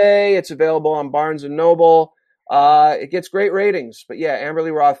eBay. It's available on Barnes & Noble. It gets great ratings. But yeah,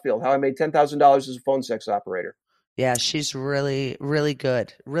 Amberly Rothfield, How I Made $10,000 as a phone sex operator. Yeah, she's really, really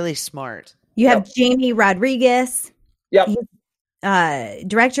good. Really smart. You have Jamie Rodriguez. Yep.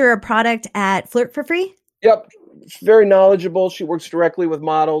 Director of product at Flirt for Free. Yep. Very knowledgeable. She works directly with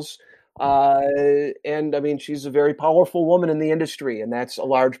models. And I mean, she's a very powerful woman in the industry, and that's a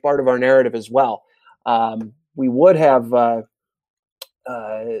large part of our narrative as well. We would have,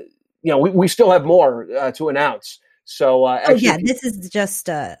 we still have more to announce. So, this is just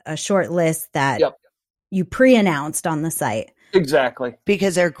a short list that you pre-announced on the site. Exactly.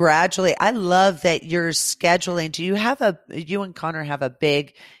 Because they're gradually, I love that you're scheduling. You and Connor have a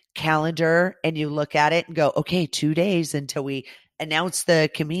big calendar and you look at it and go, okay, 2 days until we announce the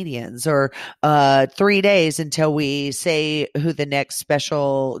comedians, or 3 days until we say who the next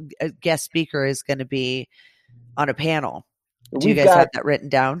special guest speaker is going to be on a panel. Do you guys have that written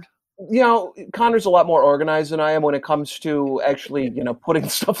down? Connor's a lot more organized than I am when it comes to actually, putting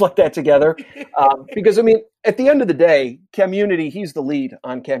stuff like that together. Because, I mean, at the end of the day, Cammunity, he's the lead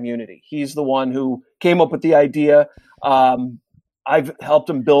on Cammunity. He's the one who came up with the idea. I've helped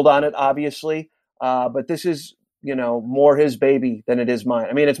him build on it, obviously. But this is, more his baby than it is mine.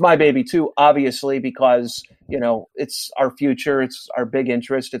 I mean, it's my baby too, obviously, because, it's our future. It's our big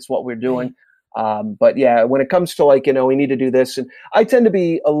interest. It's what we're doing. But yeah, when it comes to we need to do this, and I tend to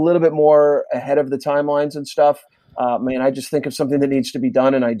be a little bit more ahead of the timelines and stuff. I just think of something that needs to be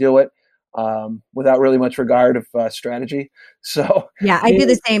done and I do it, without really much regard of strategy. So yeah, I do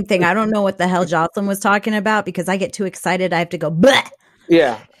the same thing. I don't know what the hell Joclyn was talking about because I get too excited. I have to go, bleh.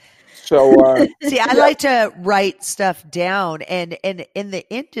 Yeah. So, see, I like to write stuff down, and in the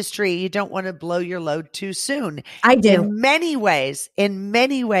industry, you don't want to blow your load too soon. I do. In many ways.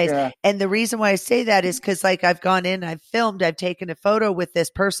 Yeah. And the reason why I say that is because I've gone in, I've filmed, I've taken a photo with this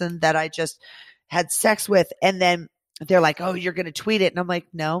person that I just had sex with. And then they're like, oh, you're going to tweet it. And I'm like,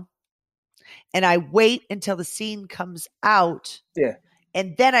 no. And I wait until the scene comes out. Yeah.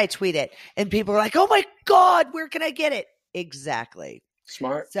 And then I tweet it. And people are like, oh my God, where can I get it? Exactly.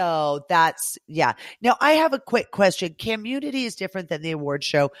 Smart. So that's, yeah. Now I have a quick question. Cammunity is different than the award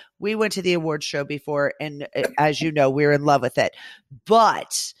show. We went to the award show before, and as you know, we're in love with it.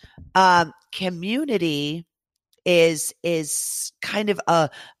 But Cammunity is kind of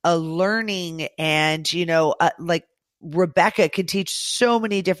a learning, and like Rebecca can teach so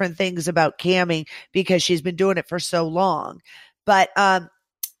many different things about camming because she's been doing it for so long. But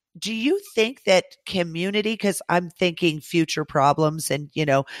do you think that Cammunity, because I'm thinking future problems and,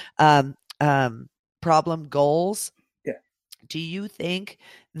 problem goals. Yeah. Do you think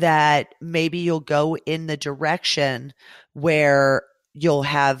that maybe you'll go in the direction where you'll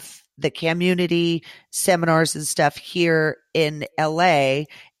have the Cammunity seminars and stuff here in LA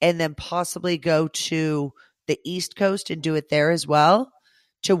and then possibly go to the East Coast and do it there as well,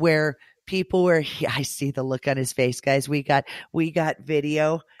 to where people were, I see the look on his face, guys. We got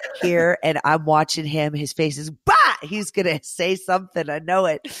video here and I'm watching him. His face is, he's going to say something. I know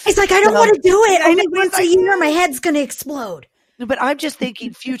it. He's like, I don't want to do it. Only once a year, my head's going to explode. But I'm just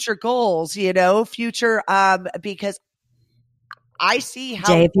thinking future goals, future, because I see how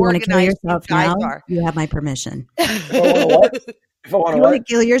Jay, if you want to kill organized you yourself guys now, are. you have my permission. If I want to what? If I want If to you want to what?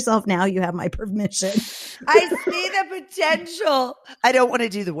 kill yourself now, you have my permission. I see the potential. I don't want to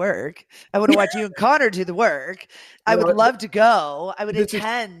do the work. I want to watch you and Connor do the work. I would love to go. I would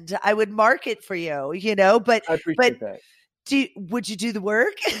attend. I would market for you, but I appreciate that. Would you do the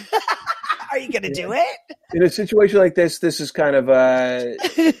work? Are you going to do it? In a situation like this is kind of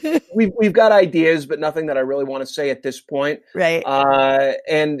we've got ideas, but nothing that I really want to say at this point. Right.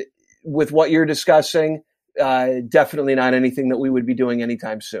 And with what you're discussing, definitely not anything that we would be doing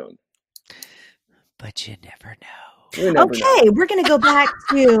anytime soon. But you never know. We're going to go back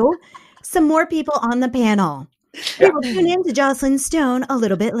to some more people on the panel. We will tune in to Joclyn Stone a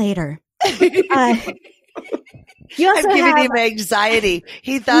little bit later. You also I'm giving him anxiety.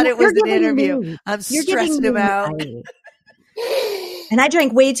 He thought it was an interview. I'm stressing him out. And I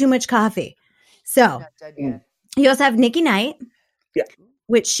drank way too much coffee. So you also have Nikki Knight,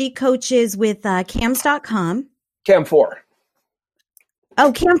 which she coaches with cams.com. Cam 4.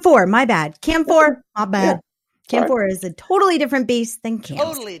 Oh, Cam 4. My bad. Cam 4. My bad. Yeah. Cam 4 is a totally different beast than Cam.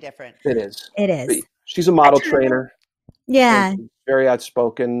 Totally different. It is. It is. She's a model trainer. Yeah. Very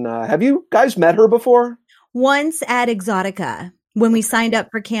outspoken. Have you guys met her before? Once at Exotica when we signed up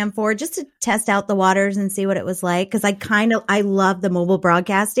for Cam 4 just to test out the waters and see what it was like. Because I love the mobile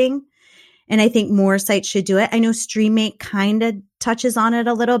broadcasting. And I think more sites should do it. I know StreamMate kind of touches on it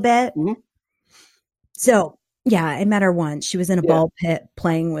a little bit. Mm-hmm. So, yeah, I met her once. She was in a ball pit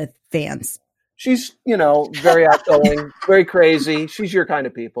playing with fans. She's, very outgoing, very crazy. She's your kind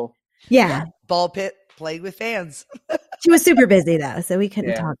of people. Yeah. Ball pit playing with fans. She was super busy, though, so we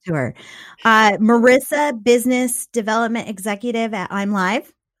couldn't talk to her. Marissa, Business Development Executive at I'm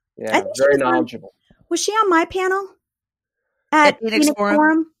Live. Yeah, very knowledgeable. Was she on my panel at Phoenix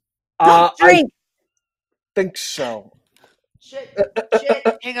Forum? Don't drink. I think so. Shit.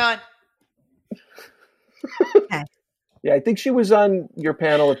 Hang on. Okay. Yeah, I think she was on your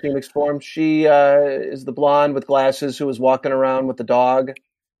panel at Phoenix Forum. She is the blonde with glasses who was walking around with the dog.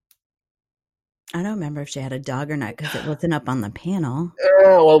 I don't remember if she had a dog or not because it wasn't up on the panel.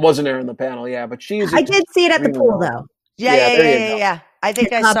 Well, it wasn't there in the panel, but she's. I did see it at the pool, though. Yeah. I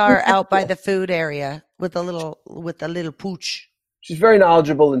think I saw her out by the food area with the little pooch. She's very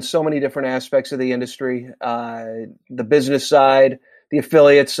knowledgeable in so many different aspects of the industry, the business side, the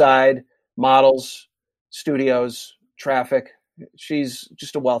affiliate side, models, studios, traffic. She's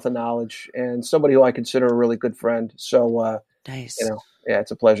just a wealth of knowledge and somebody who I consider a really good friend. So, nice.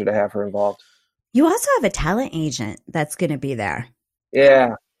 It's a pleasure to have her involved. You also have a talent agent that's going to be there.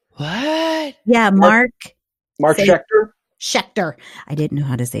 Yeah. What? Yeah, Mark Schechter. Schechter. I didn't know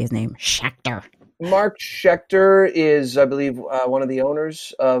how to say his name. Schechter. Mark Schechter is, I believe, one of the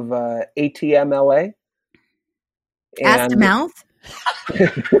owners of ATMLA. Ass to mouth?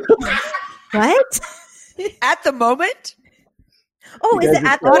 What? At the moment? Oh, is it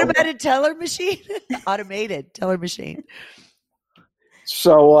at the automated teller machine? Automated teller machine.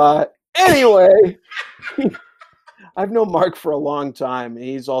 So, anyway, I've known Mark for a long time.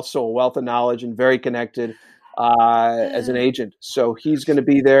 He's also a wealth of knowledge and very connected as an agent. So he's going to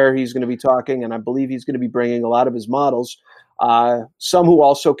be there. He's going to be talking, and I believe he's going to be bringing a lot of his models, some who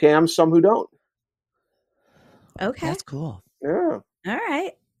also cam, some who don't. Okay. That's cool. Yeah. All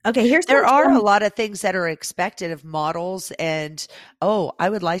right. Okay, there are a lot of things that are expected of models, and I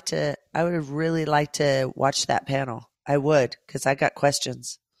would really like to watch that panel. I would, because I got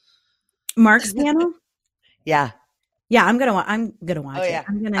questions. Mark's panel? Yeah. Yeah, I'm gonna watch it.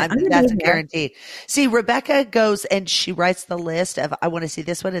 That's a guarantee. See, Rebecca goes and she writes the list of I want to see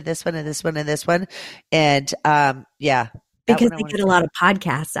this one and this one and this one and this one, and because they get a lot of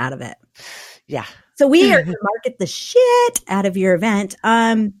podcasts out of it. Yeah. So we are going to market the shit out of your event.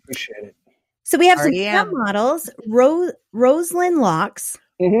 Appreciate it. So we have some top models: Rosalind Locks,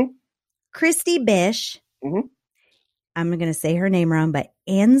 Christy Bish. I'm going to say her name wrong, but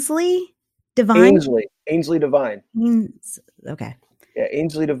Ainsley Devine. Ainsley Devine. Okay. Yeah,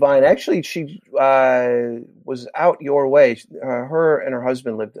 Ainsley Devine. Actually, she was out your way. Her and her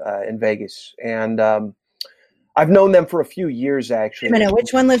husband lived in Vegas, and I've known them for a few years, actually. Wait a minute,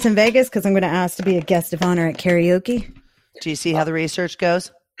 which one lives in Vegas? Because I'm going to ask to be a guest of honor at karaoke. Do you see how the research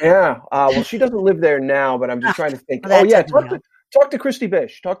goes? Yeah. Well, she doesn't live there now, but I'm just trying to think. Talk to Christy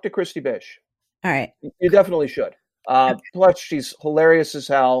Bish. Talk to Christy Bish. All right. You definitely should. Plus, she's hilarious as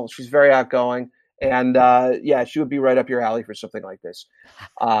hell. She's very outgoing. And, she would be right up your alley for something like this.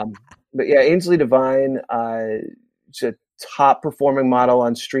 But, Ainsley Devine, she's a top performing model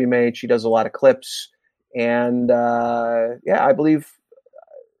on StreamMate. She does a lot of clips. And I believe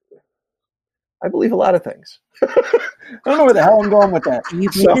a lot of things. I don't know where the hell I'm going with that. You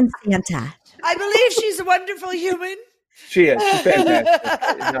believe in Santa. I believe she's a wonderful human. She is. She's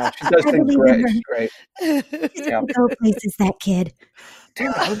fantastic. No, she does things great. She's great. Yeah. Go places, that kid.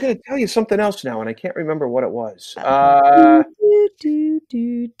 Damn it, I was going to tell you something else now, and I can't remember what it was. God,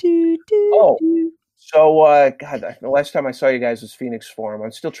 the last time I saw you guys was Phoenix Forum.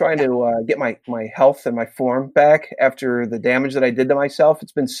 I'm still trying to get my health and my form back after the damage that I did to myself.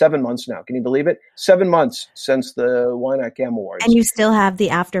 It's been 7 months now. Can you believe it? 7 months since the YNOT Cam Awards. And you still have the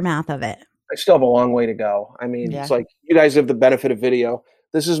aftermath of it. I still have a long way to go. I mean, It's like you guys have the benefit of video.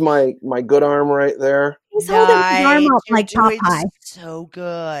 This is my good arm right there. He's holding his arm up like top high. So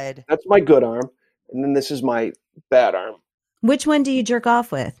good. That's my good arm. And then this is my bad arm. Which one do you jerk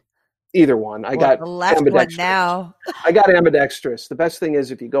off with? Either one. I got the left ambidextrous. one now. I got ambidextrous. The best thing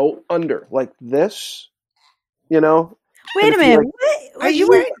is if you go under like this, Wait a minute. What? Are you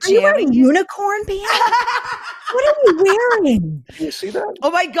wearing unicorn pants? What are you wearing? Can you see that? Oh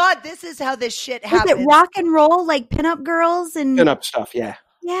my God, this is how this shit happens. Is it rock and roll like pinup girls and pinup stuff? Yeah.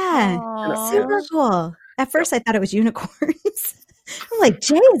 Yeah. Aww. Super cool. At first I thought it was unicorns. I'm like,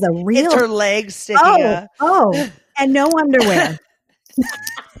 Jay is a real. It's her legs sticking up. Oh, and no underwear.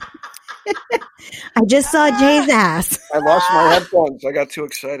 I just saw Jay's ass. I lost my headphones. I got too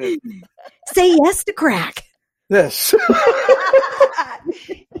excited. Say yes to crack. This.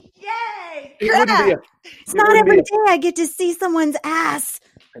 Yay! It's not every day I get to see someone's ass.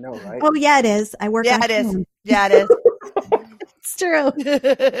 I know, right? Oh yeah, it is. I work. Yeah, on it is. film. Yeah, it is. It's true.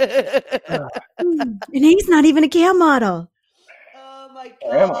 And he's not even a cam model. Oh my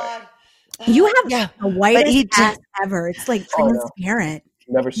Or am God. You have the whitest But ass ever. It's like transparent.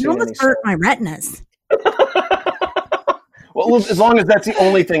 Never seen You almost any hurt my retinas. Well, as long as that's the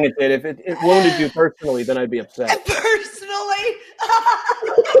only thing it did. If it wounded you personally, then I'd be upset. Personally?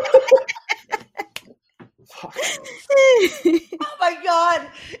 Oh my God.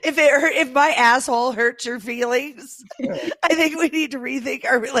 If my asshole hurts your feelings, I think we need to rethink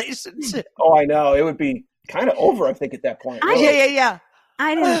our relationship. Oh, I know. It would be kind of over, I think, at that point. Really. Yeah.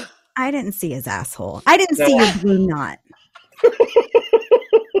 I didn't see his asshole. I didn't see your blue knot.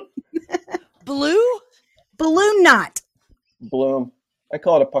 Blue? Balloon knot. Bloom. I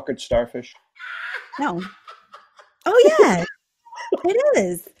call it a puckered starfish. No. Oh yeah. It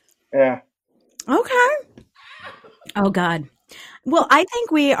is. Yeah. Okay. Oh God. Well, I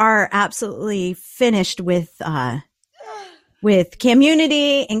think we are absolutely finished with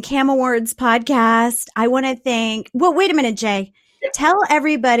Cammunity and Cam Awards podcast. I want to thank. Well, wait a minute, Jay. Tell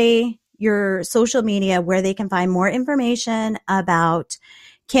everybody your social media where they can find more information about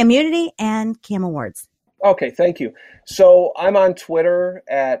Cammunity and Cam Awards. Okay, thank you. So I'm on Twitter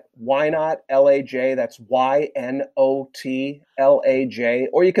at YNOTLAJ. That's YNOTLAJ.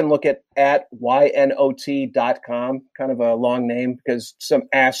 Or you can look at YNOT.com. Kind of a long name because some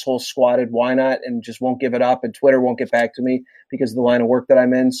asshole squatted YNOT and just won't give it up. And Twitter won't get back to me because of the line of work that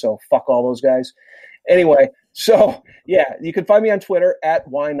I'm in. So fuck all those guys. Anyway, so yeah, you can find me on Twitter at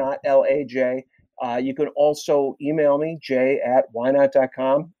YNOTLAJ. You can also email me,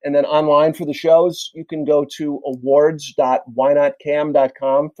 jay@ynot.com. And then online for the shows, you can go to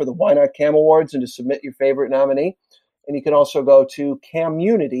awards.ynotcam.com for the YNOT Cam Awards and to submit your favorite nominee. And you can also go to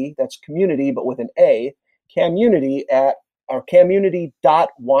Cammunity, that's community, but with an A,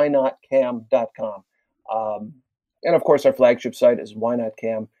 community.ynotcam.com. And of course, our flagship site is YNOT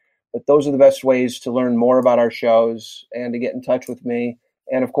Cam. But those are the best ways to learn more about our shows and to get in touch with me.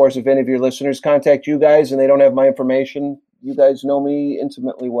 And of course, if any of your listeners contact you guys and they don't have my information, you guys know me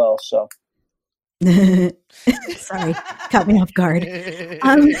intimately well. So, sorry, caught me off guard.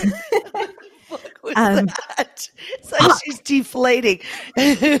 What's that? It's like she's deflating.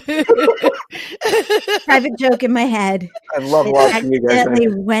 Private joke in my head. I love watching you guys.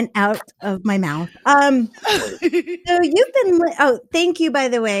 Accidentally went out of my mouth. So you've been. Thank you, by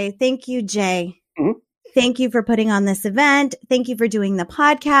the way. Thank you, Jay. Mm-hmm. Thank you for putting on this event. Thank you for doing the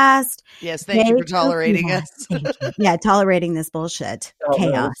podcast. Yes, thank you for tolerating us. Yeah, tolerating this bullshit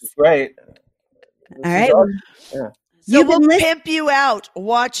chaos. This is great. All right. Yeah. So we'll pimp you out.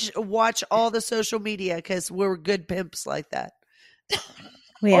 Watch all the social media because we're good pimps like that.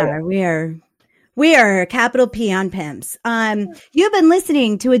 We are capital P on pimps. You've been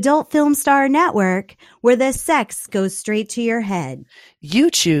listening to Adult Film Star Network, where the sex goes straight to your head. You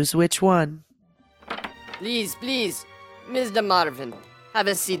choose which one. Please, Mr. Marvin, have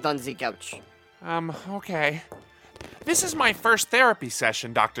a seat on the couch. Okay. This is my first therapy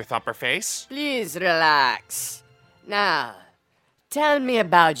session, Dr. Thumperface. Please relax. Now, tell me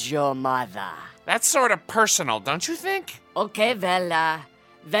about your mother. That's sort of personal, don't you think? Okay, well,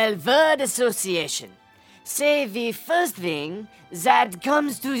 word association. Say the first thing that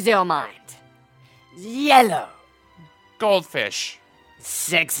comes to your mind. Yellow. Goldfish.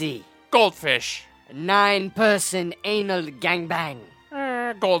 Sexy. Goldfish. 9-person anal gangbang.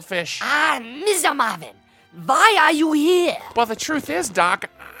 Goldfish. Mr. Marvin, why are you here? Well, the truth is, Doc,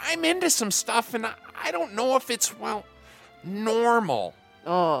 I'm into some stuff and I don't know if it's, well, normal.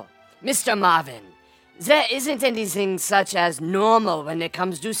 Oh, Mr. Marvin, there isn't anything such as normal when it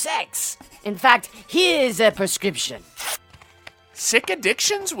comes to sex. In fact, here is a prescription. Sick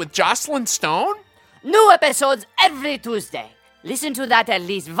Addictions with Joclyn Stone? New episodes every Tuesday. Listen to that at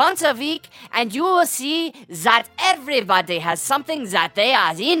least once a week, and you will see that everybody has something that they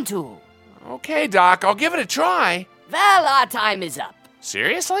are into. Okay, Doc, I'll give it a try. Well, our time is up.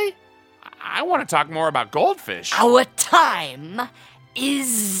 Seriously? I want to talk more about goldfish. Our time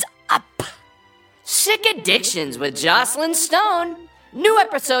is up. Sick Addictions with Joclyn Stone. New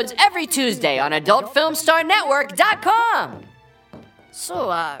episodes every Tuesday on AdultFilmStarNetwork.com. So,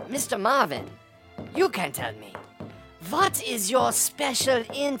 Mr. Marvin, you can tell me, what is your special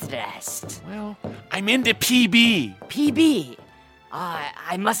interest? Well, I'm into PB. PB?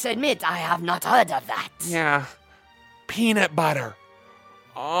 I must admit, I have not heard of that. Yeah, peanut butter.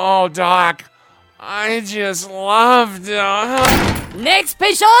 Oh, Doc, I just loved it. Next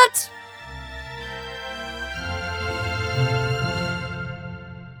patient!